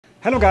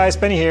Hello guys,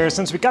 Benny here.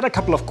 Since we got a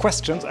couple of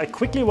questions, I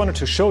quickly wanted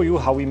to show you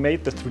how we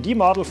made the 3D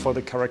model for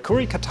the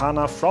Karakuri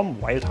Katana from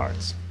Wild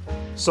Hearts.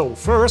 So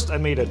first I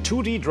made a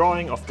 2D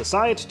drawing of the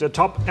side, the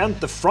top and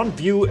the front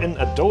view in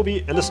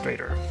Adobe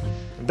Illustrator.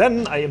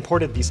 Then I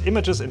imported these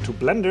images into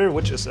Blender,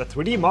 which is a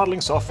 3D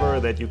modeling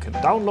software that you can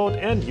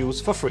download and use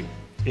for free.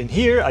 In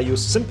here I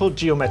use simple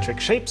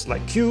geometric shapes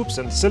like cubes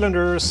and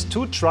cylinders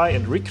to try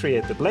and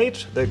recreate the blade,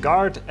 the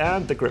guard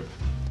and the grip.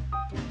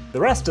 The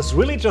rest is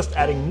really just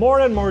adding more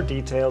and more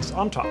details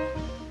on top.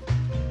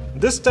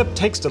 This step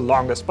takes the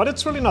longest, but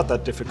it's really not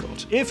that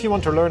difficult. If you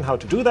want to learn how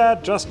to do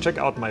that, just check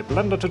out my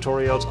Blender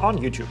tutorials on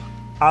YouTube.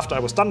 After I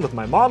was done with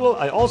my model,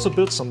 I also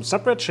built some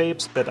separate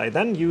shapes that I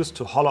then used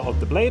to hollow out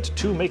the blade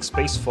to make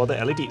space for the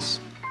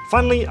LEDs.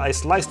 Finally, I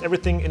sliced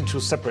everything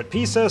into separate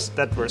pieces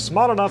that were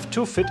small enough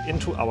to fit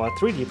into our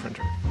 3D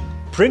printer.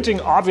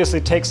 Printing obviously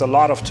takes a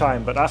lot of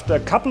time, but after a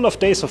couple of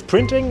days of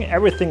printing,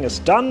 everything is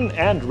done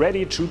and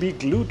ready to be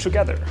glued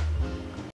together.